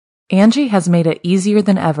Angie has made it easier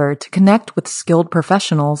than ever to connect with skilled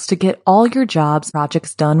professionals to get all your jobs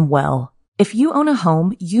projects done well. If you own a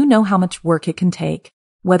home, you know how much work it can take,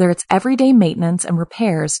 whether it's everyday maintenance and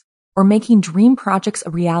repairs or making dream projects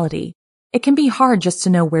a reality. It can be hard just to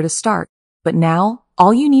know where to start, but now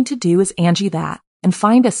all you need to do is Angie that and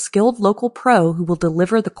find a skilled local pro who will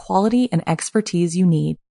deliver the quality and expertise you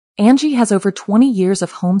need. Angie has over 20 years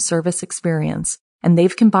of home service experience, and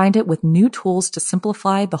they've combined it with new tools to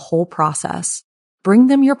simplify the whole process. Bring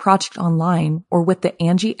them your project online or with the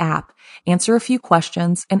Angie app, answer a few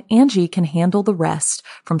questions, and Angie can handle the rest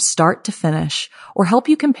from start to finish or help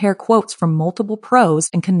you compare quotes from multiple pros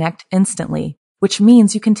and connect instantly, which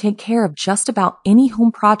means you can take care of just about any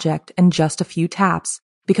home project in just a few taps.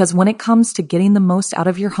 Because when it comes to getting the most out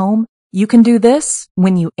of your home, you can do this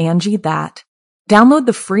when you Angie that. Download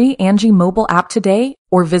the free Angie mobile app today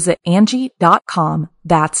or visit Angie.com.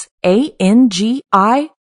 That's ANGI.com.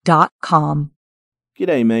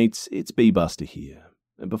 G'day mates, it's B-Buster here.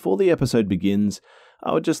 And before the episode begins,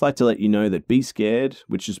 I would just like to let you know that Be Scared,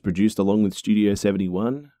 which is produced along with Studio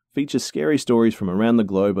 71, features scary stories from around the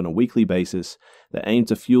globe on a weekly basis that aim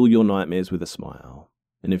to fuel your nightmares with a smile.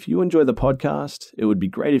 And if you enjoy the podcast, it would be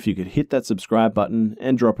great if you could hit that subscribe button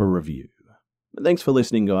and drop a review. But thanks for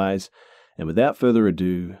listening, guys. And without further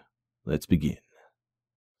ado, let's begin.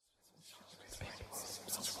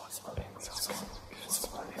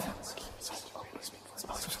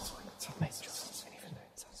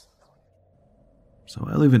 So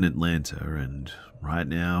I live in Atlanta, and right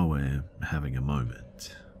now we're having a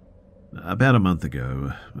moment. About a month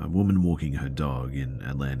ago, a woman walking her dog in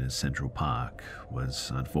Atlanta's Central Park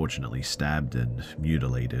was unfortunately stabbed and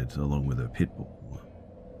mutilated along with her pit bull.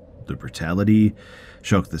 The brutality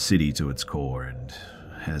shocked the city to its core and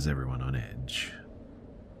has everyone on edge.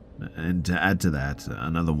 And to add to that,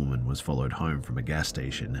 another woman was followed home from a gas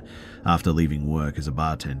station after leaving work as a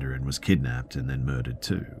bartender and was kidnapped and then murdered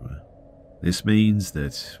too. This means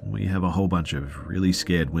that we have a whole bunch of really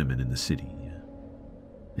scared women in the city.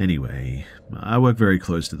 Anyway, I work very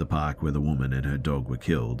close to the park where the woman and her dog were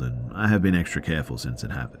killed, and I have been extra careful since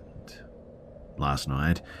it happened. Last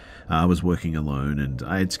night, I was working alone and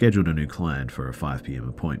I had scheduled a new client for a 5 p.m.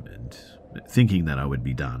 appointment, thinking that I would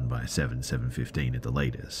be done by 7:15 at the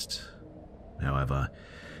latest. However,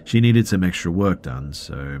 she needed some extra work done,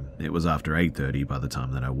 so it was after 8:30 by the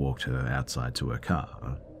time that I walked her outside to her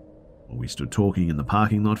car. We stood talking in the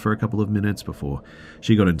parking lot for a couple of minutes before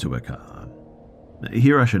she got into her car.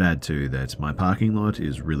 Here I should add too that my parking lot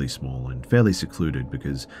is really small and fairly secluded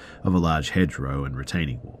because of a large hedgerow and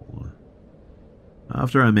retaining wall.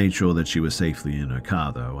 After I made sure that she was safely in her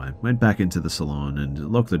car though, I went back into the salon and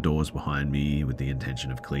locked the doors behind me with the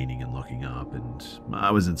intention of cleaning and locking up, and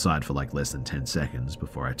I was inside for like less than 10 seconds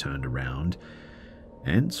before I turned around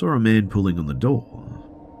and saw a man pulling on the door.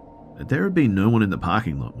 There had been no one in the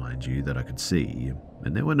parking lot, mind you, that I could see,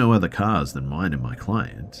 and there were no other cars than mine and my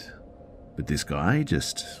client. But this guy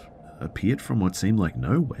just appeared from what seemed like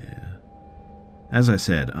nowhere. As I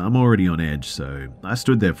said, I'm already on edge, so I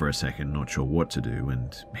stood there for a second, not sure what to do,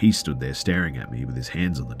 and he stood there staring at me with his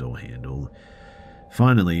hands on the door handle.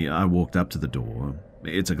 Finally, I walked up to the door.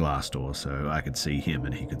 It's a glass door, so I could see him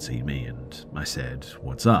and he could see me, and I said,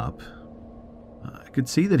 "What's up?" I could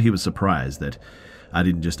see that he was surprised that I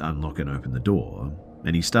didn't just unlock and open the door,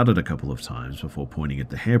 and he stuttered a couple of times before pointing at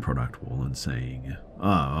the hair product wall and saying,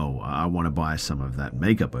 Oh, I want to buy some of that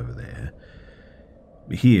makeup over there."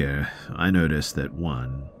 Here, I noticed that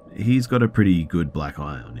 1, he's got a pretty good black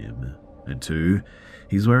eye on him, and 2,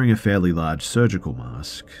 he's wearing a fairly large surgical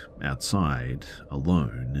mask, outside,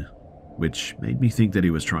 alone, which made me think that he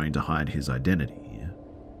was trying to hide his identity.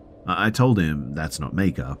 I told him that's not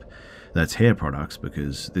makeup, that's hair products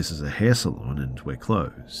because this is a hair salon and we're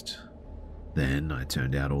closed. Then I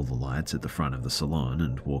turned out all the lights at the front of the salon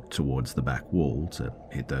and walked towards the back wall to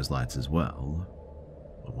hit those lights as well.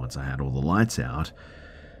 Once I had all the lights out,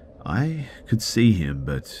 I could see him,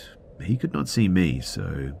 but he could not see me,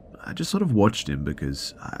 so I just sort of watched him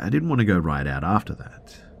because I didn't want to go right out after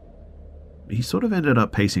that. He sort of ended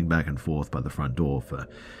up pacing back and forth by the front door for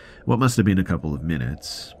what must have been a couple of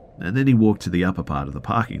minutes, and then he walked to the upper part of the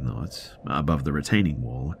parking lot, above the retaining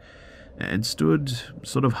wall, and stood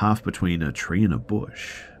sort of half between a tree and a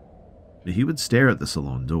bush. He would stare at the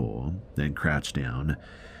salon door, then crouch down,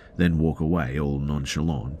 then walk away all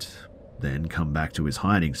nonchalant, then come back to his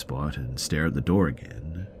hiding spot and stare at the door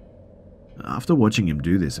again. After watching him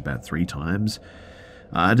do this about 3 times,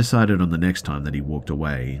 I decided on the next time that he walked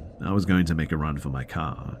away, I was going to make a run for my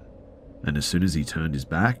car. And as soon as he turned his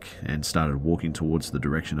back and started walking towards the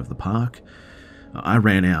direction of the park, I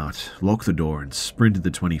ran out, locked the door, and sprinted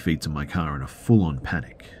the 20 feet to my car in a full-on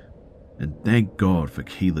panic. And thank God for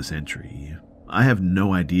keyless entry. I have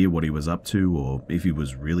no idea what he was up to or if he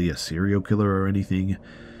was really a serial killer or anything.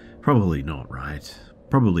 Probably not, right?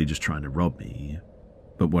 Probably just trying to rob me.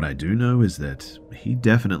 But what I do know is that he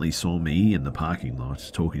definitely saw me in the parking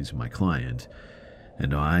lot talking to my client,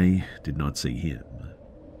 and I did not see him.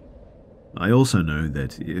 I also know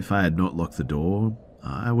that if I had not locked the door,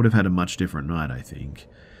 I would have had a much different night, I think.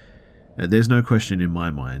 There's no question in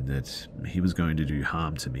my mind that he was going to do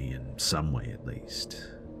harm to me in some way at least.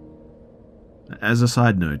 As a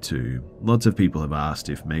side note too, lots of people have asked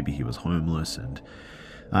if maybe he was homeless, and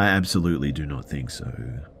I absolutely do not think so.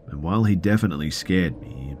 And while he definitely scared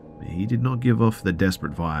me, he did not give off the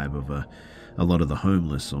desperate vibe of a lot of the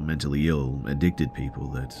homeless or mentally ill, addicted people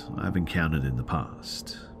that I've encountered in the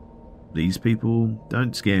past. These people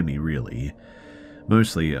don't scare me really.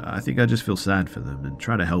 Mostly, I think I just feel sad for them and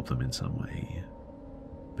try to help them in some way.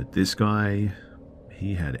 But this guy,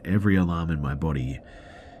 he had every alarm in my body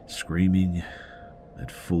screaming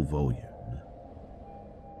at full volume.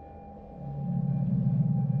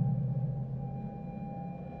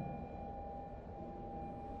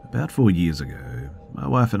 About 4 years ago, my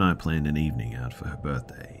wife and I planned an evening out for her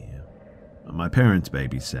birthday. My parents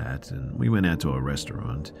babysat and we went out to a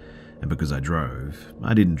restaurant, and because I drove,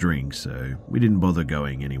 I didn't drink, so we didn't bother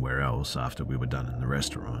going anywhere else after we were done in the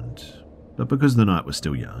restaurant. But because the night was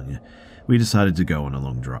still young, we decided to go on a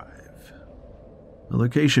long drive. A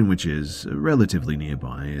location which is relatively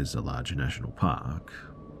nearby is a large national park.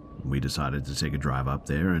 We decided to take a drive up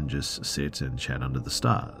there and just sit and chat under the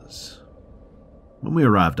stars. When we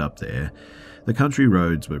arrived up there, the country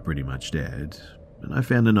roads were pretty much dead, and I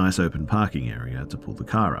found a nice open parking area to pull the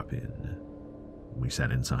car up in. We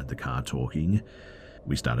sat inside the car talking.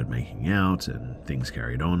 We started making out, and things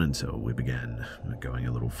carried on until we began going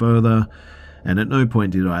a little further, and at no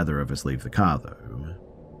point did either of us leave the car though.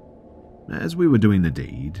 As we were doing the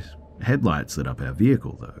deed, headlights lit up our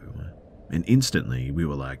vehicle though, and instantly we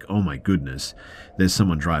were like, oh my goodness, there's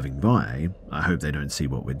someone driving by, I hope they don't see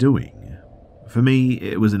what we're doing. For me,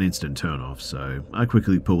 it was an instant turn-off, so I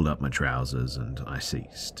quickly pulled up my trousers and I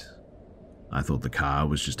ceased. I thought the car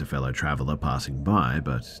was just a fellow traveller passing by,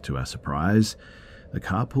 but to our surprise, the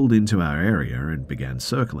car pulled into our area and began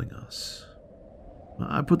circling us.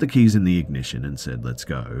 I put the keys in the ignition and said, let's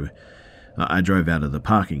go. I drove out of the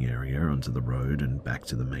parking area onto the road and back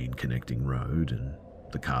to the main connecting road, and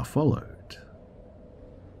the car followed.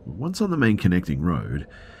 Once on the main connecting road,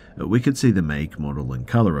 we could see the make, model, and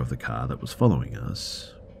colour of the car that was following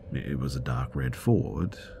us. It was a dark red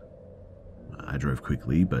Ford. I drove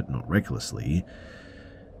quickly, but not recklessly.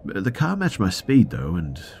 The car matched my speed, though,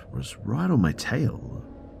 and was right on my tail.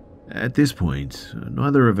 At this point,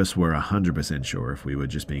 neither of us were 100% sure if we were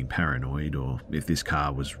just being paranoid or if this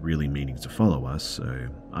car was really meaning to follow us, so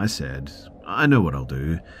I said, I know what I'll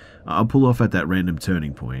do. I'll pull off at that random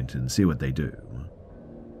turning point and see what they do.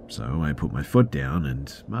 So I put my foot down,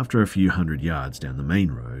 and after a few 100 yards down the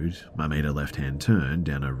main road, I made a left-hand turn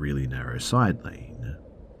down a really narrow side lane.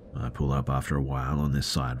 I pulled up after a while on this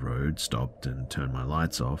side road, stopped and turned my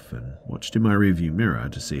lights off, and watched in my rearview mirror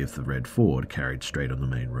to see if the red Ford carried straight on the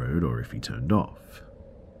main road or if he turned off.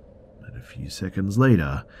 And a few seconds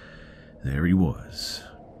later, there he was.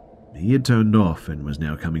 He had turned off and was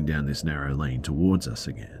now coming down this narrow lane towards us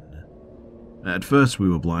again. At first we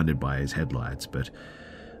were blinded by his headlights, but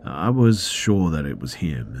I was sure that it was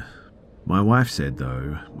him. My wife said,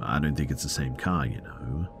 though, I don't think it's the same car, you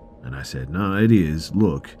know. And I said, no, it is,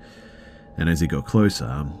 look. And as he got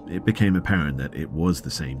closer, it became apparent that it was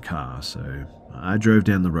the same car, so I drove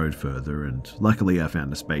down the road further, and luckily I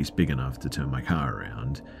found a space big enough to turn my car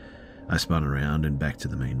around. I spun around and back to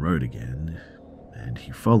the main road again, and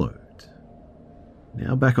he followed.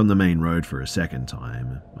 Now back on the main road for a second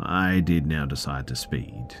time, I did now decide to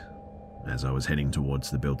speed. As I was heading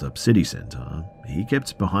towards the built-up city centre, he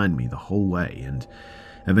kept behind me the whole way, and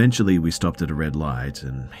eventually we stopped at a red light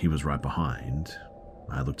and he was right behind.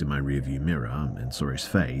 I looked in my rearview mirror and saw his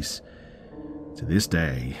face. To this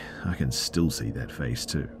day, I can still see that face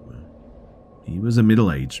too. He was a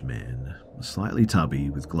middle-aged man, slightly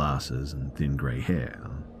tubby with glasses and thin grey hair.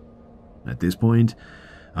 At this point,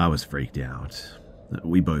 I was freaked out.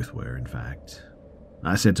 We both were, in fact.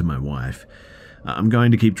 I said to my wife, I'm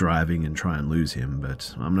going to keep driving and try and lose him,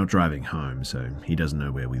 but I'm not driving home, so he doesn't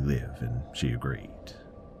know where we live, and she agreed.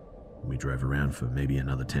 We drove around for maybe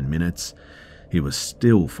another 10 minutes. He was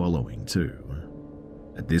still following too.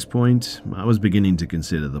 At this point, I was beginning to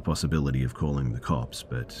consider the possibility of calling the cops,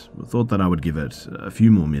 but thought that I would give it a few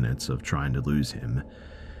more minutes of trying to lose him.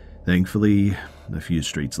 Thankfully, a few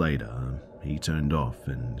streets later, he turned off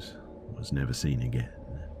and was never seen again.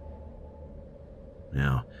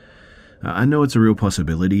 Now, I know it's a real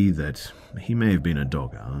possibility that he may have been a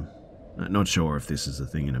dogger. Not sure if this is a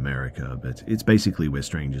thing in America, but it's basically where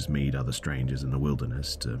strangers meet other strangers in the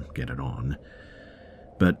wilderness to get it on.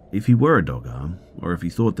 But if he were a dogger, or if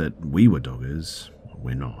he thought that we were doggers,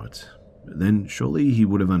 we're not, then surely he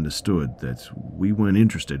would have understood that we weren't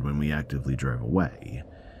interested when we actively drove away.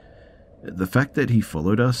 The fact that he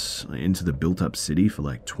followed us into the built-up city for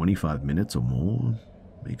like 25 minutes or more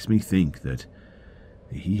makes me think that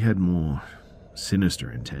he had more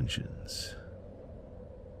sinister intentions.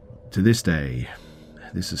 To this day,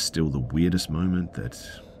 this is still the weirdest moment that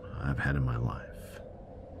I've had in my life.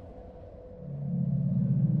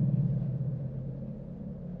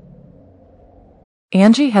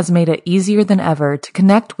 Angie has made it easier than ever to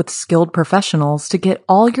connect with skilled professionals to get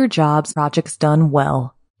all your jobs projects done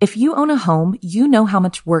well. If you own a home, you know how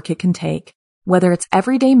much work it can take, whether it's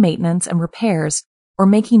everyday maintenance and repairs or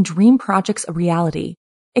making dream projects a reality.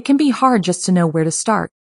 It can be hard just to know where to start,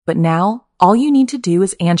 but now all you need to do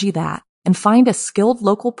is Angie that and find a skilled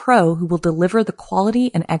local pro who will deliver the quality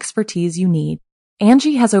and expertise you need.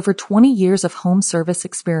 Angie has over 20 years of home service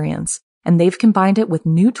experience, and they've combined it with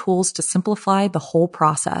new tools to simplify the whole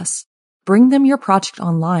process. Bring them your project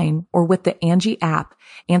online or with the Angie app,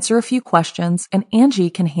 answer a few questions, and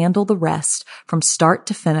Angie can handle the rest from start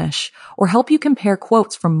to finish or help you compare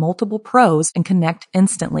quotes from multiple pros and connect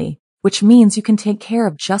instantly, which means you can take care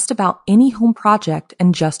of just about any home project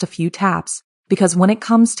in just a few taps. Because when it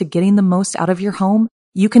comes to getting the most out of your home,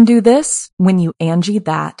 you can do this when you Angie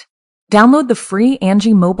that. Download the free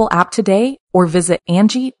Angie mobile app today or visit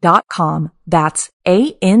Angie.com. That's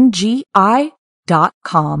ANGI.com.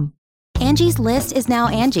 Angie's List is now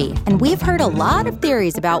Angie, and we've heard a lot of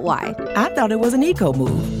theories about why. I thought it was an eco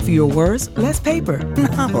move. Fewer words, less paper.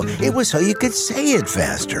 No, it was so you could say it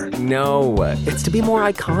faster. No, it's to be more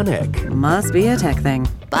iconic. Must be a tech thing.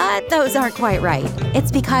 But those aren't quite right.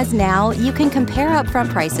 It's because now you can compare upfront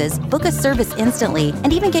prices, book a service instantly,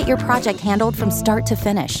 and even get your project handled from start to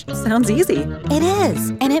finish. Sounds easy. It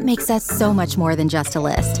is, and it makes us so much more than just a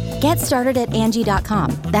list. Get started at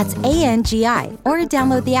Angie.com. That's ANGI, or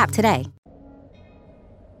download the app today.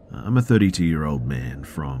 I'm a 32-year-old man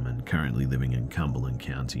from and currently living in Cumberland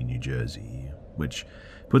County, New Jersey, which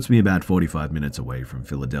puts me about 45 minutes away from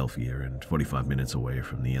Philadelphia and 45 minutes away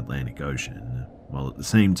from the Atlantic Ocean, while at the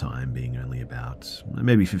same time being only about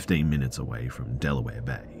maybe 15 minutes away from Delaware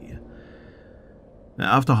Bay.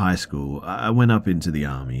 After high school, I went up into the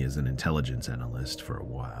Army as an intelligence analyst for a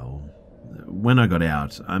while. When I got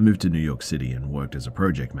out, I moved to New York City and worked as a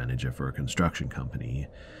project manager for a construction company,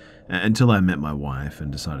 until I met my wife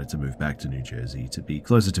and decided to move back to New Jersey to be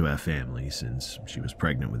closer to our family since she was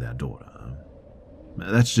pregnant with our daughter.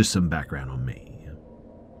 That's just some background on me.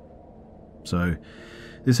 So,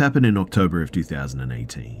 this happened in October of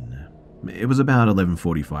 2018. It was about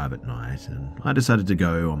 11:45 at night, and I decided to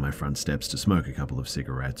go on my front steps to smoke a couple of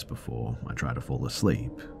cigarettes before I tried to fall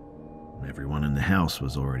asleep. Everyone in the house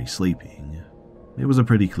was already sleeping. It was a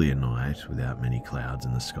pretty clear night without many clouds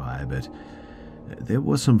in the sky, but there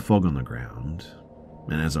was some fog on the ground,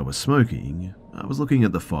 and as I was smoking, I was looking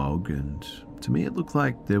at the fog, and to me it looked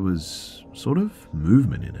like there was sort of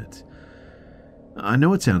movement in it. I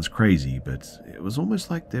know it sounds crazy, but it was almost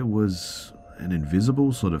like there was an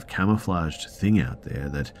invisible sort of camouflaged thing out there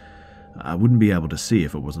that I wouldn't be able to see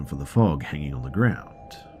if it wasn't for the fog hanging on the ground.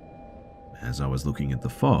 As I was looking at the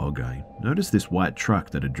fog, I noticed this white truck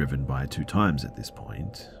that had driven by 2 times at this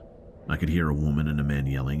point. I could hear a woman and a man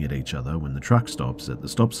yelling at each other when the truck stops at the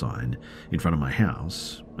stop sign in front of my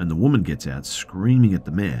house, and the woman gets out screaming at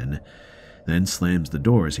the man, then slams the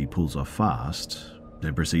door as he pulls off fast,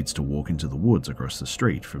 then proceeds to walk into the woods across the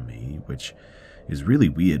street from me, which is really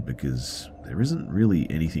weird because there isn't really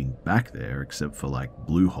anything back there except for like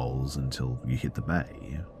blue holes until you hit the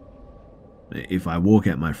bay. If I walk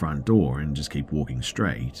out my front door and just keep walking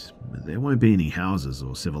straight, there won't be any houses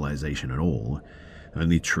or civilization at all.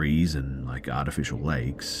 Only trees and like artificial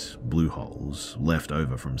lakes, blue holes, left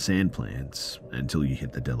over from sand plants until you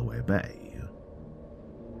hit the Delaware Bay.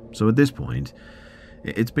 So at this point,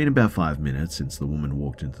 it's been about 5 minutes since the woman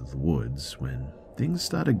walked into the woods when things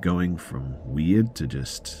started going from weird to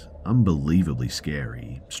just unbelievably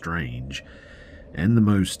scary, strange, and the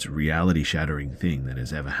most reality-shattering thing that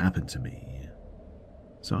has ever happened to me.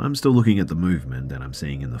 So I'm still looking at the movement that I'm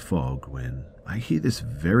seeing in the fog when I hear this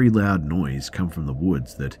very loud noise come from the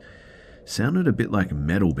woods that sounded a bit like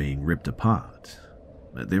metal being ripped apart.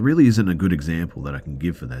 There really isn't a good example that I can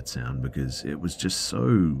give for that sound because it was just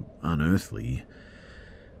so unearthly.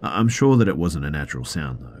 I'm sure that it wasn't a natural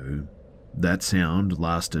sound, though. That sound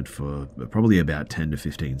lasted for probably about 10 to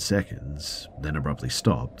 15 seconds, then abruptly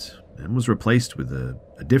stopped, and was replaced with a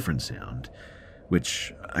different sound,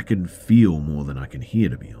 which I can feel more than I can hear,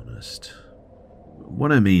 to be honest.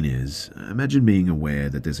 What I mean is, imagine being aware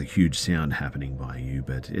that there's a huge sound happening by you,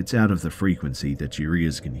 but it's out of the frequency that your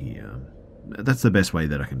ears can hear. That's the best way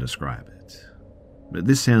that I can describe it. But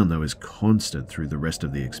this sound, though, is constant through the rest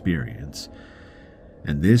of the experience,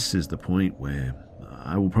 and this is the point where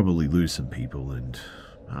I will probably lose some people, and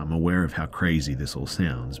I'm aware of how crazy this all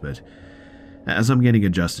sounds, but as I'm getting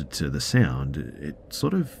adjusted to the sound, it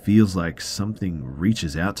sort of feels like something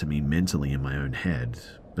reaches out to me mentally in my own head,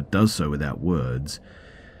 but does so without words,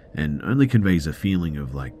 and only conveys a feeling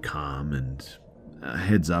of like calm and a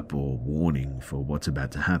heads up or warning for what's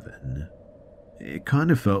about to happen. It kind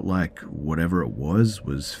of felt like whatever it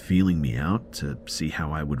was feeling me out to see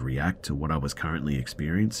how I would react to what I was currently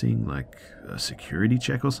experiencing, like a security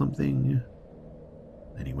check or something.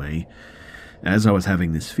 Anyway, as I was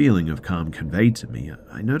having this feeling of calm conveyed to me,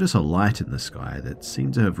 I noticed a light in the sky that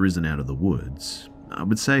seemed to have risen out of the woods, I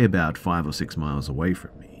would say about 5 or 6 miles away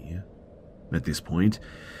from me. At this point,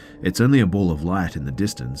 it's only a ball of light in the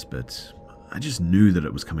distance, but I just knew that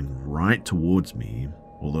it was coming right towards me,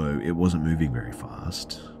 although it wasn't moving very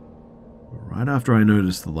fast. Right after I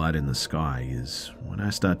noticed the light in the sky is when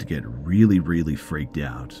I start to get really freaked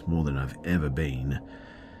out, more than I've ever been.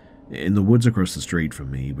 In the woods across the street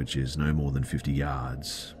from me, which is no more than 50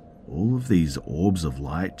 yards, all of these orbs of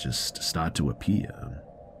light just start to appear.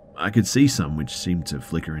 I could see some which seemed to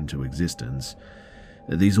flicker into existence.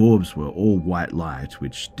 These orbs were all white light,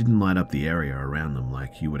 which didn't light up the area around them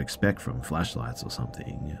like you would expect from flashlights or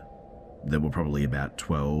something. There were probably about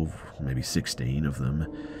 12, maybe 16 of them,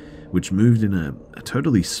 which moved in a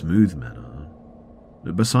totally smooth manner.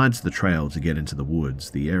 Besides the trail to get into the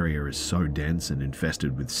woods, the area is so dense and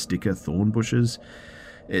infested with sticker thorn bushes,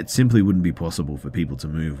 it simply wouldn't be possible for people to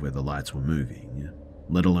move where the lights were moving,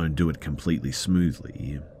 let alone do it completely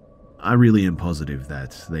smoothly. I really am positive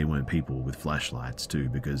that they weren't people with flashlights too,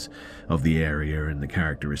 because of the area and the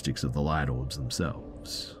characteristics of the light orbs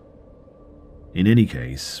themselves. In any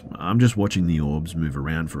case, I'm just watching the orbs move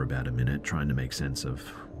around for about a minute, trying to make sense of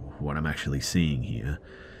what I'm actually seeing here,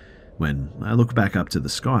 when I look back up to the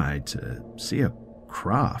sky to see a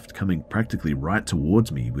craft coming practically right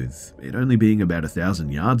towards me, with it only being about 1,000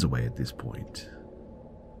 yards away at this point.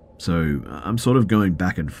 So I'm sort of going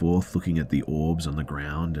back and forth looking at the orbs on the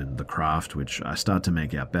ground and the craft, which I start to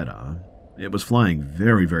make out better. It was flying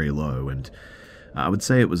very low, and I would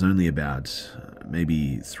say it was only about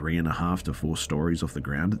maybe 3.5 to 4 stories off the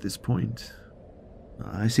ground at this point.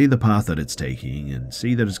 I see the path that it's taking and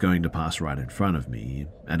see that it's going to pass right in front of me,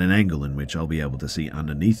 at an angle in which I'll be able to see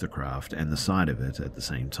underneath the craft and the side of it at the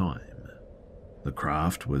same time. The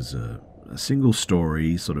craft was a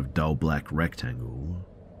single-story, sort of dull black rectangle.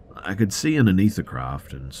 I could see underneath the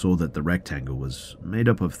craft and saw that the rectangle was made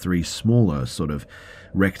up of 3 smaller sort of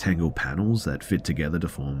rectangle panels that fit together to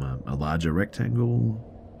form a larger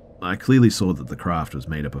rectangle. I clearly saw that the craft was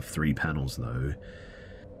made up of 3 panels though.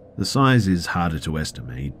 The size is harder to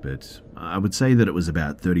estimate, but I would say that it was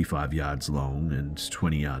about 35 yards long and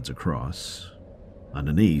 20 yards across.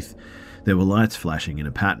 Underneath, there were lights flashing in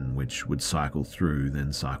a pattern which would cycle through,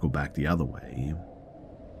 then cycle back the other way.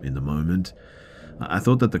 In the moment, I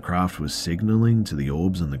thought that the craft was signaling to the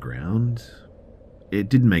orbs on the ground. It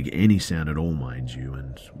didn't make any sound at all, mind you,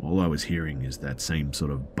 and all I was hearing is that same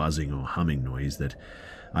sort of buzzing or humming noise that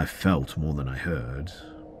I felt more than I heard.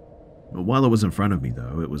 While it was in front of me,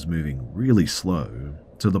 though, it was moving really slow,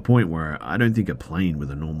 to the point where I don't think a plane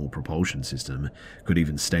with a normal propulsion system could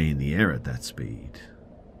even stay in the air at that speed.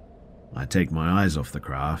 I take my eyes off the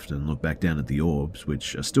craft and look back down at the orbs,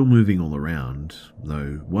 which are still moving all around,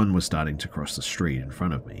 though one was starting to cross the street in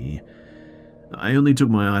front of me. I only took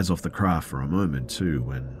my eyes off the craft for a moment too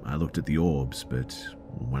when I looked at the orbs, but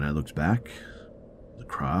when I looked back, the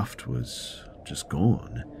craft was just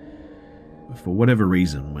gone. For whatever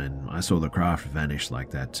reason, when I saw the craft vanish like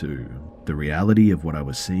that too, the reality of what I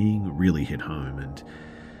was seeing really hit home, and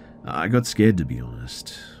I got scared, to be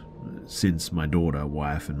honest. Since my daughter,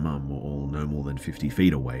 wife and mum were all no more than 50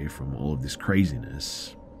 feet away from all of this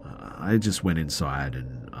craziness, I just went inside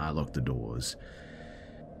and I locked the doors.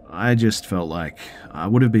 I just felt like I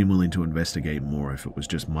would have been willing to investigate more if it was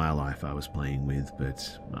just my life I was playing with,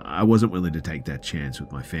 but I wasn't willing to take that chance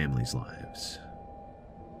with my family's lives.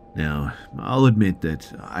 Now, I'll admit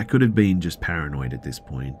that I could have been just paranoid at this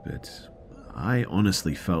point, but I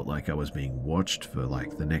honestly felt like I was being watched for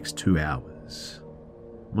like the next 2 hours.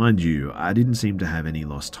 Mind you, I didn't seem to have any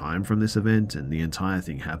lost time from this event, and the entire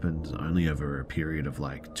thing happened only over a period of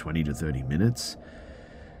like 20 to 30 minutes.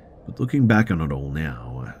 But looking back on it all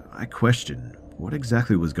now, I question what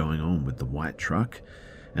exactly was going on with the white truck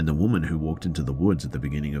and the woman who walked into the woods at the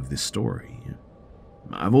beginning of this story.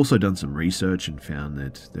 I've also done some research and found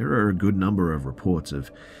that there are a good number of reports of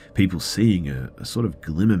people seeing a sort of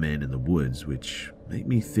glimmer man in the woods, which made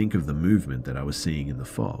me think of the movement that I was seeing in the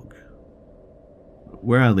fog.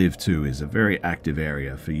 Where I live too is a very active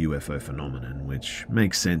area for UFO phenomenon, which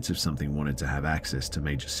makes sense if something wanted to have access to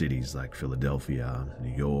major cities like Philadelphia,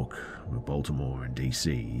 New York, Baltimore, and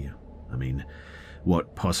DC. I mean,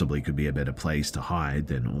 what possibly could be a better place to hide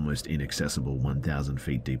than almost inaccessible 1,000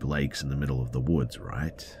 feet deep lakes in the middle of the woods,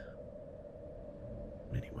 right?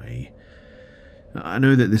 Anyway, I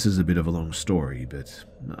know that this is a bit of a long story, but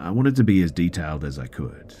I wanted to be as detailed as I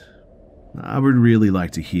could. I would really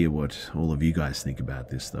like to hear what all of you guys think about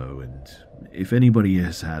this though, and if anybody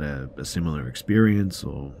has had a similar experience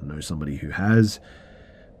or know somebody who has,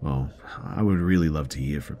 well, I would really love to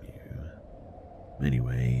hear from you.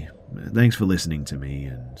 Anyway, thanks for listening to me,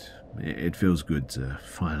 and it feels good to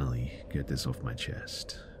finally get this off my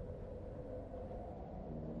chest.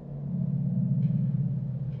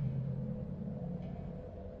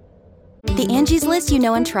 The Angie's List you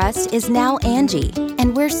know and trust is now Angie,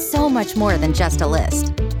 and we're so much more than just a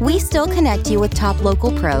list. We still connect you with top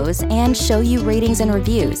local pros and show you ratings and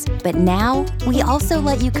reviews, but now we also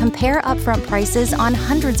let you compare upfront prices on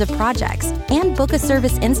hundreds of projects and book a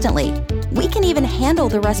service instantly. We can even handle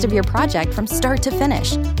the rest of your project from start to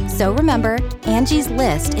finish. So remember, Angie's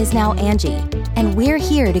List is now Angie, and we're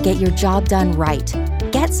here to get your job done right.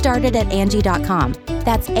 Get started at Angie.com.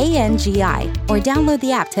 That's ANGI, or download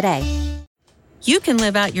the app today. You can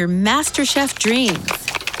live out your MasterChef dreams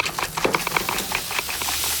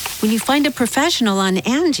when you find a professional on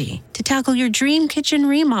Angie to tackle your dream kitchen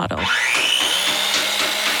remodel.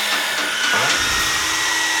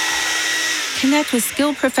 Connect with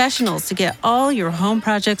skilled professionals to get all your home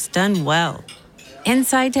projects done well.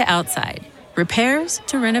 Inside to outside, repairs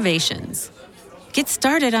to renovations. Get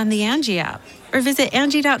started on the Angie app or visit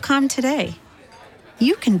Angie.com today.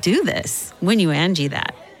 You can do this when you Angie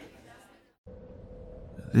that.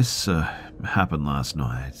 This happened last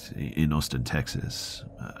night in Austin, Texas,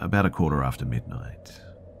 about 1:15 midnight.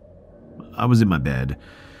 I was in my bed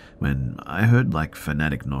when I heard like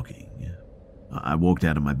frenetic knocking. I walked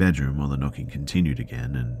out of my bedroom while the knocking continued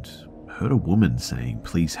again and heard a woman saying,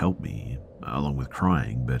 "Please help me," along with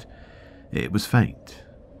crying, but it was faint.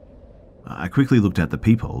 I quickly looked out the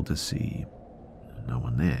peephole to see no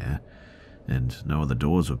one there, and no other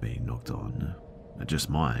doors were being knocked on.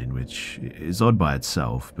 Just mine, which is odd by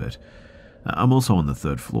itself, but I'm also on the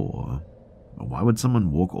 3rd floor. Why would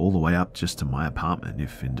someone walk all the way up just to my apartment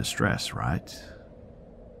if in distress, right?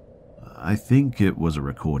 I think it was a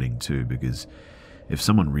recording too, because if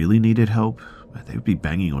someone really needed help, they would be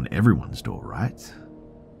banging on everyone's door, right?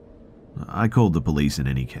 I called the police in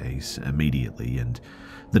any case, immediately, and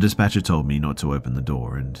the dispatcher told me not to open the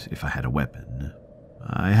door and if I had a weapon.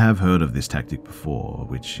 I have heard of this tactic before,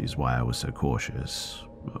 which is why I was so cautious,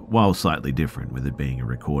 while slightly different with it being a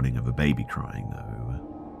recording of a baby crying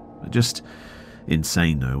though. Just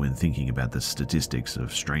insane though when thinking about the statistics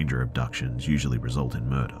of stranger abductions usually result in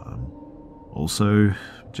murder. Also,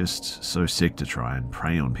 just so sick to try and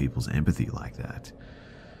prey on people's empathy like that.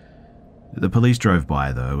 The police drove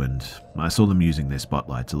by though, and I saw them using their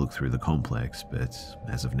spotlight to look through the complex, but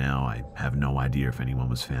as of now I have no idea if anyone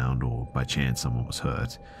was found or by chance someone was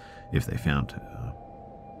hurt, if they found her.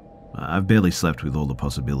 I've barely slept with all the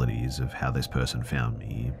possibilities of how this person found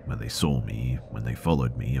me, where they saw me, when they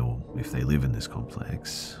followed me, or if they live in this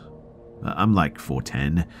complex. I'm like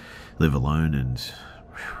 4'10", live alone, and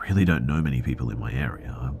really don't know many people in my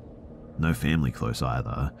area. No family close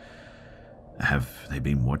either. Have they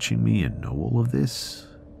been watching me and know all of this?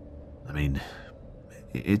 I mean,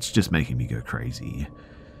 it's just making me go crazy.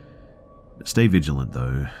 Stay vigilant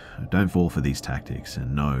though, don't fall for these tactics,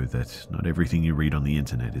 and know that not everything you read on the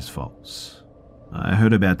internet is false. I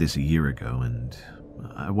heard about this a year ago, and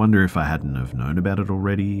I wonder if I hadn't have known about it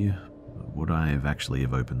already, would I have actually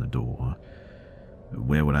have opened the door?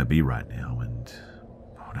 Where would I be right now, and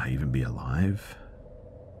would I even be alive?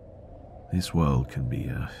 This world can be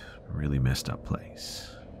a really messed up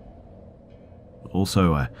place.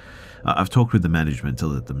 Also, I've talked with the management to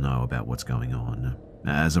let them know about what's going on.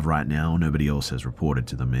 As of right now, nobody else has reported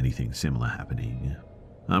to them anything similar happening.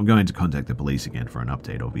 I'm going to contact the police again for an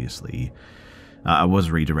update, obviously. I was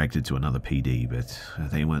redirected to another PD, but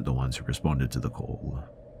they weren't the ones who responded to the call.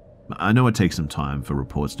 I know it takes some time for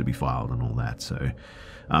reports to be filed and all that, so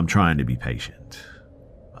I'm trying to be patient.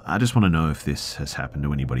 I just want to know if this has happened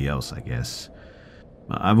to anybody else, I guess.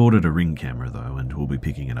 I've ordered a Ring camera though, and we'll be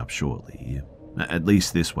picking it up shortly. At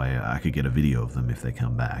least this way I could get a video of them if they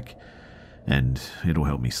come back, and it'll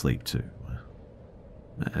help me sleep too.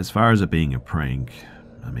 As far as it being a prank,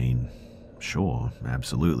 I mean, sure,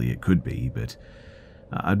 absolutely it could be, but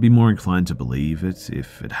I'd be more inclined to believe it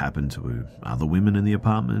if it happened to other women in the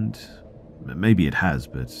apartment. Maybe it has,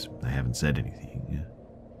 but they haven't said anything.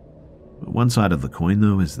 One side of the coin,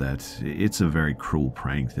 though, is that it's a very cruel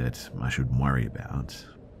prank that I shouldn't worry about.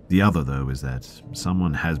 The other, though, is that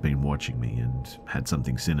someone has been watching me and had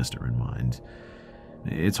something sinister in mind.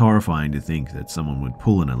 It's horrifying to think that someone would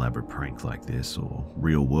pull an elaborate prank like this, or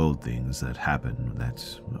real-world things that happen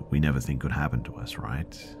that we never think could happen to us,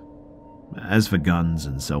 right? As for guns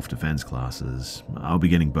and self-defense classes, I'll be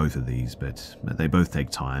getting both of these, but they both take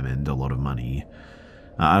time and a lot of money.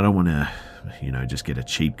 I don't want to, just get a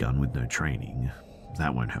cheap gun with no training.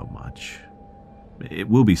 That won't help much. It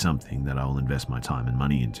will be something that I'll invest my time and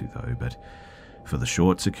money into, though, but for the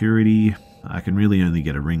short security, I can really only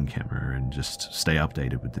get a Ring camera and just stay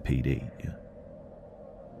updated with the PD.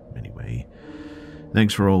 Anyway,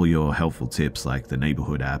 thanks for all your helpful tips like the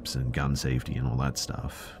neighborhood apps and gun safety and all that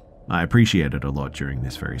stuff. I appreciate it a lot during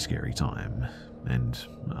this very scary time, and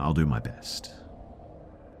I'll do my best.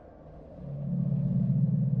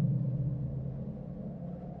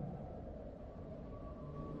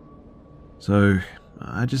 So,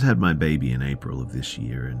 I just had my baby in April of this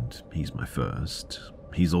year, and he's my first.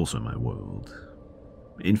 He's also my world.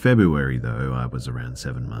 In February, though, I was around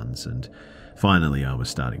 7 months, and finally I was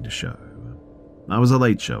starting to show. I was a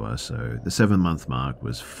late shower, so the 7-month mark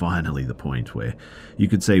was finally the point where you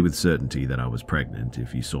could say with certainty that I was pregnant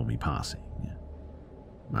if you saw me passing.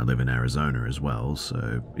 I live in Arizona as well,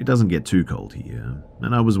 so it doesn't get too cold here,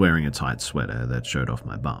 and I was wearing a tight sweater that showed off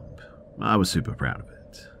my bump. I was super proud of it.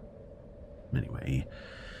 Anyway,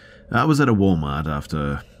 I was at a Walmart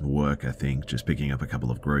after work, I think, just picking up a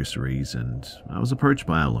couple of groceries, and I was approached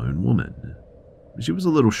by a lone woman. She was a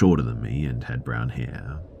little shorter than me and had brown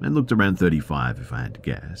hair, and looked around 35 if I had to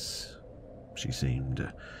guess. She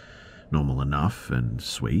seemed normal enough and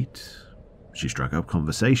sweet. She struck up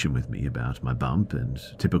conversation with me about my bump and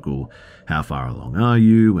typical how far along are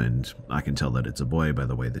you, and I can tell that it's a boy by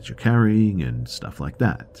the way that you're carrying, and stuff like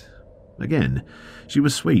that. Again, she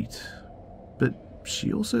was sweet, but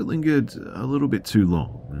she also lingered a little bit too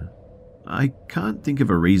long. I can't think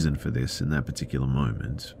of a reason for this in that particular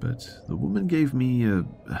moment, but the woman gave me a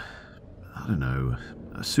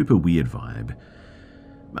super weird vibe.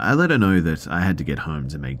 I let her know that I had to get home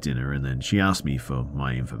to make dinner, and then she asked me for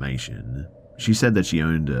my information. She said that she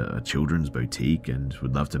owned a children's boutique and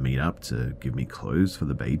would love to meet up to give me clothes for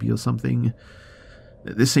the baby or something.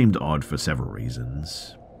 This seemed odd for several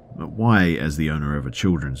reasons. Why, as the owner of a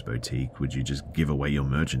children's boutique, would you just give away your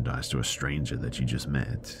merchandise to a stranger that you just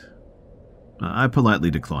met? I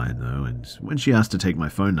politely declined, though, and when she asked to take my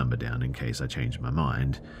phone number down in case I changed my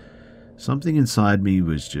mind, something inside me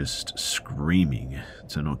was just screaming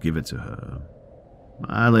to not give it to her.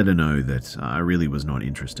 I let her know that I really was not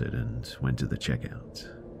interested and went to the checkout.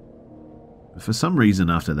 For some reason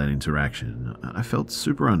after that interaction, I felt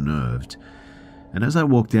super unnerved, and as I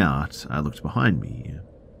walked out, I looked behind me.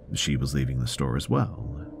 She was leaving the store as well.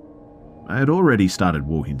 I had already started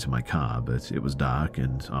walking to my car, but it was dark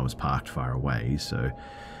and I was parked far away, so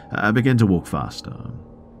I began to walk faster.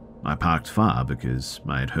 I parked far because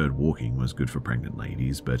I had heard walking was good for pregnant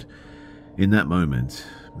ladies, but in that moment,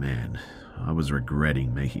 man, I was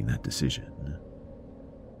regretting making that decision.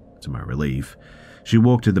 To my relief, she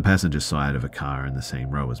walked to the passenger side of a car in the same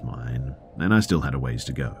row as mine, and I still had a ways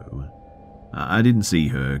to go. I didn't see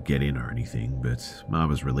her get in or anything, but I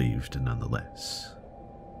was relieved nonetheless.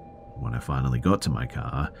 When I finally got to my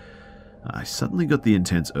car, I suddenly got the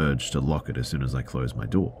intense urge to lock it as soon as I closed my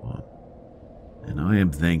door. And I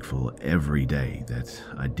am thankful every day that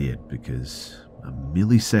I did, because a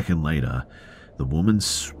millisecond later, the woman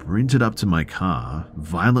sprinted up to my car,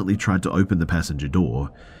 violently tried to open the passenger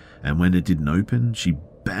door, and when it didn't open, she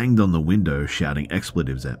banged on the window shouting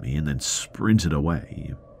expletives at me and then sprinted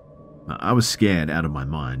away. I was scared out of my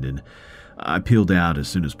mind, and I peeled out as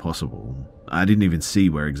soon as possible. I didn't even see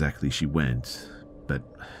where exactly she went, but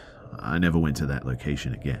I never went to that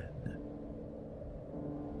location again.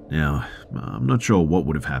 Now, I'm not sure what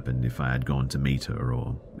would have happened if I had gone to meet her,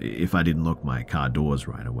 or if I didn't lock my car doors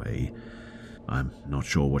right away. I'm not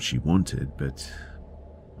sure what she wanted, but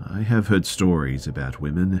I have heard stories about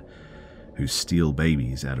women who steal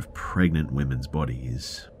babies out of pregnant women's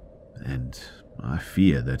bodies, and I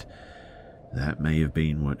fear that may have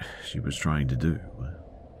been what she was trying to do.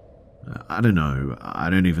 I don't know, I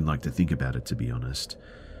don't even like to think about it, to be honest.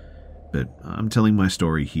 But I'm telling my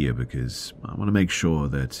story here because I want to make sure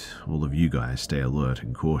that all of you guys stay alert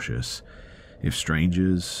and cautious if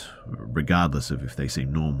strangers, regardless of if they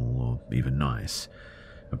seem normal or even nice,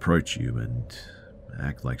 approach you and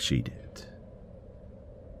act like she did.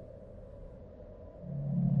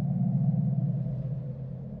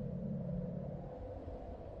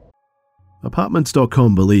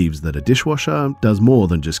 Apartments.com believes that a dishwasher does more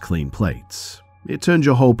than just clean plates. It turns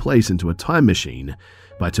your whole place into a time machine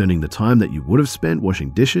by turning the time that you would have spent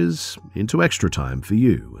washing dishes into extra time for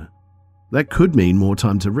you. That could mean more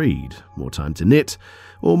time to read, more time to knit,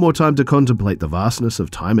 or more time to contemplate the vastness of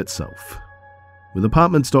time itself. With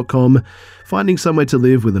Apartments.com, finding somewhere to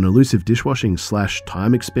live with an elusive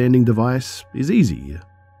dishwashing/time-expanding device is easy.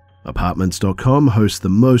 Apartments.com hosts the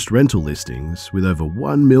most rental listings with over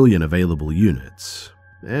 1 million available units.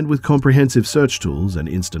 And with comprehensive search tools and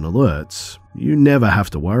instant alerts, you never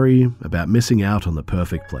have to worry about missing out on the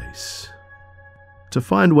perfect place. To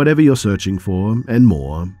find whatever you're searching for and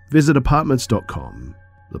more, visit Apartments.com,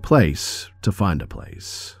 the place to find a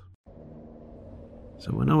place.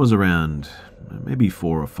 So when I was around maybe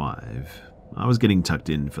 4 or 5, I was getting tucked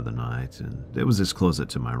in for the night, and there was this closet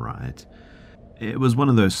to my right. It was one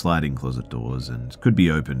of those sliding closet doors and could be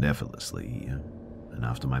opened effortlessly. And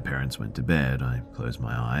after my parents went to bed, I closed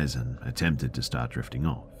my eyes and attempted to start drifting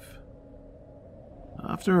off.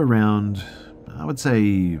 After around, I would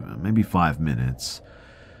say, maybe 5 minutes,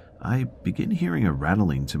 I begin hearing a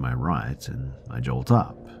rattling to my right and I jolt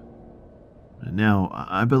up. Now,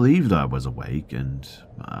 I believed I was awake and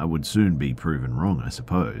I would soon be proven wrong, I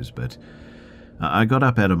suppose, but I got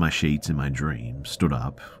up out of my sheets in my dream, stood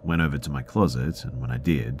up, went over to my closet, and when I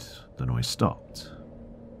did, the noise stopped.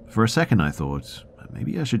 For a second I thought,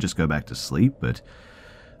 maybe I should just go back to sleep, but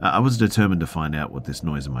I was determined to find out what this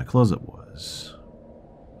noise in my closet was.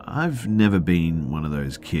 I've never been one of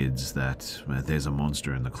those kids that there's a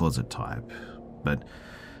monster in the closet type, but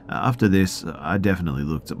after this, I definitely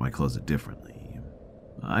looked at my closet differently.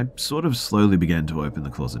 I sort of slowly began to open the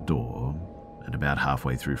closet door, and about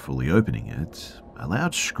halfway through fully opening it, a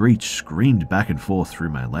loud screech screamed back and forth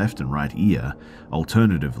through my left and right ear,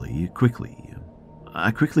 alternatively, quickly.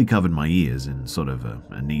 I quickly covered my ears in sort of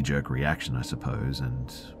a knee-jerk reaction, I suppose,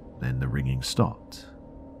 and then the ringing stopped.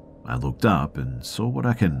 I looked up and saw what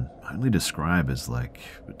I can only describe as like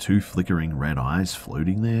 2 flickering red eyes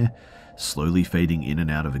floating there, slowly fading in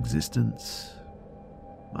and out of existence.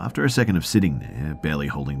 After a second of sitting there, barely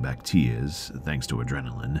holding back tears, thanks to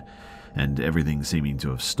adrenaline, and everything seeming to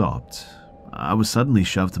have stopped, I was suddenly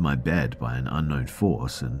shoved to my bed by an unknown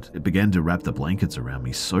force, and it began to wrap the blankets around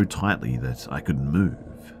me so tightly that I couldn't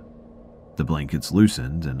move. The blankets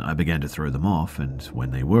loosened, and I began to throw them off, and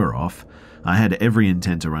when they were off, I had every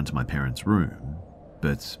intent to run to my parents' room.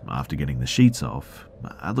 But after getting the sheets off,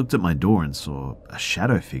 I looked at my door and saw a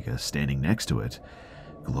shadow figure standing next to it,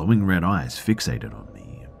 glowing red eyes fixated on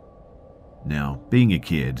me. Now, being a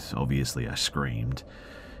kid, obviously I screamed.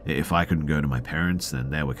 If I couldn't go to my parents, then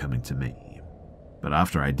they were coming to me. But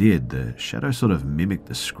after I did, the shadow sort of mimicked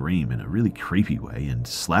the scream in a really creepy way and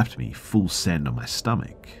slapped me full send on my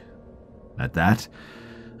stomach. At that,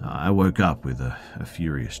 I woke up with a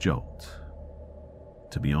furious jolt.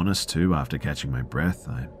 To be honest too, after catching my breath,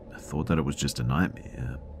 I thought that it was just a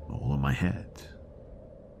nightmare, all in my head.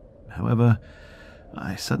 However,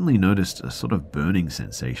 I suddenly noticed a sort of burning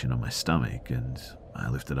sensation on my stomach, and I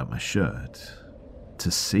lifted up my shirt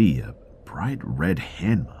to see a bright red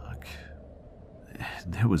hand mark.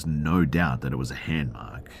 There was no doubt that it was a hand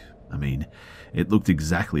mark. I mean, it looked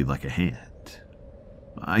exactly like a hand.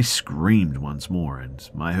 I screamed once more, and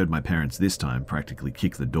I heard my parents this time practically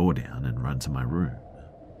kick the door down and run to my room.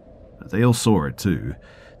 They all saw it too,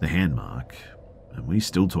 the hand mark, and we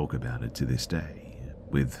still talk about it to this day,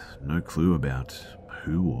 with no clue about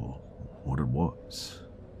who or what it was.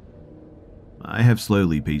 I have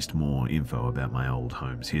slowly pieced more info about my old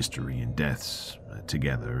home's history and deaths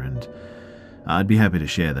together, and I'd be happy to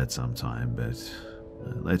share that sometime, but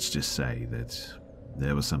let's just say that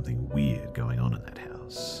there was something weird going on in that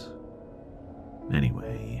house.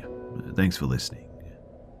 Anyway, thanks for listening.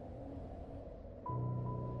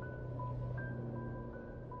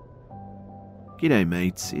 G'day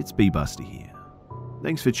mates, it's B-Buster here.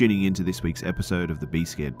 Thanks for tuning in to this week's episode of the Be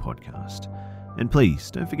Scared podcast. And please,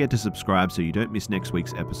 don't forget to subscribe so you don't miss next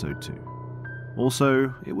week's episode too.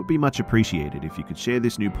 Also, it would be much appreciated if you could share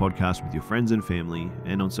this new podcast with your friends and family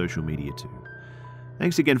and on social media too.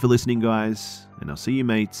 Thanks again for listening, guys, and I'll see you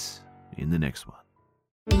mates in the next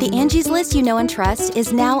one. The Angie's List you know and trust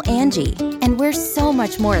is now Angie, and we're so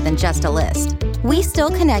much more than just a list. We still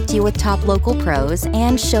connect you with top local pros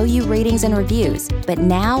and show you ratings and reviews, but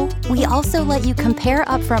now we also let you compare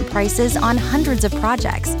upfront prices on hundreds of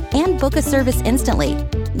projects and book a service instantly.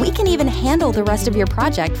 We can even handle the rest of your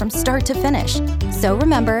project from start to finish. So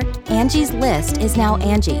remember, Angie's List is now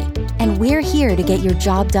Angie, and we're here to get your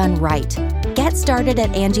job done right. Get started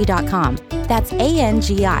at Angie.com. That's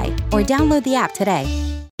ANGI, or download the app today.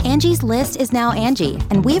 Angie's List is now Angie,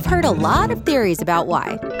 and we've heard a lot of theories about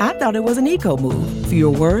why. I thought it was an eco move.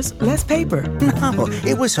 Fewer words, less paper. No,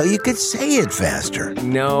 it was so you could say it faster.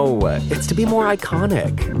 No, it's to be more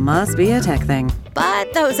iconic. Must be a tech thing.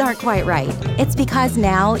 But those aren't quite right. It's because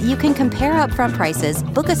now you can compare upfront prices,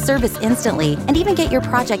 book a service instantly, and even get your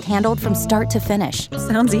project handled from start to finish.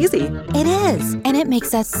 Sounds easy. It is, and it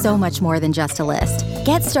makes us so much more than just a list.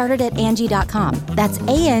 Get started at Angie.com. That's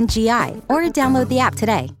ANGI, or download the app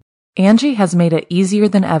today. Angie has made it easier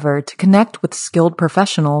than ever to connect with skilled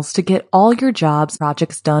professionals to get all your jobs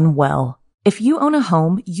projects done well. If you own a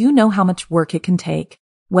home, you know how much work it can take,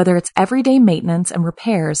 whether it's everyday maintenance and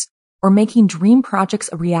repairs or making dream projects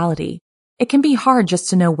a reality. It can be hard just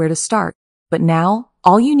to know where to start, but now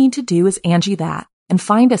all you need to do is Angie that and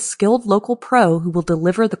find a skilled local pro who will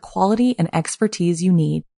deliver the quality and expertise you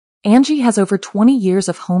need. Angie has over 20 years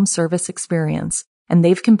of home service experience, and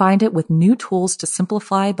they've combined it with new tools to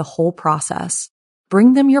simplify the whole process.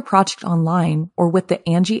 Bring them your project online or with the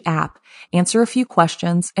Angie app, answer a few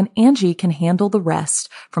questions, and Angie can handle the rest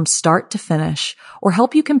from start to finish, or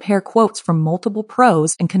help you compare quotes from multiple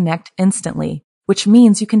pros and connect instantly, which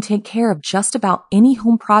means you can take care of just about any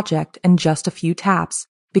home project in just a few taps.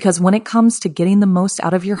 Because when it comes to getting the most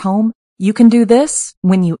out of your home, you can do this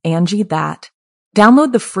when you Angie that.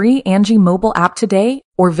 Download the free Angie mobile app today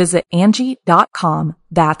or visit Angie.com.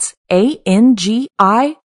 That's ANGI.com.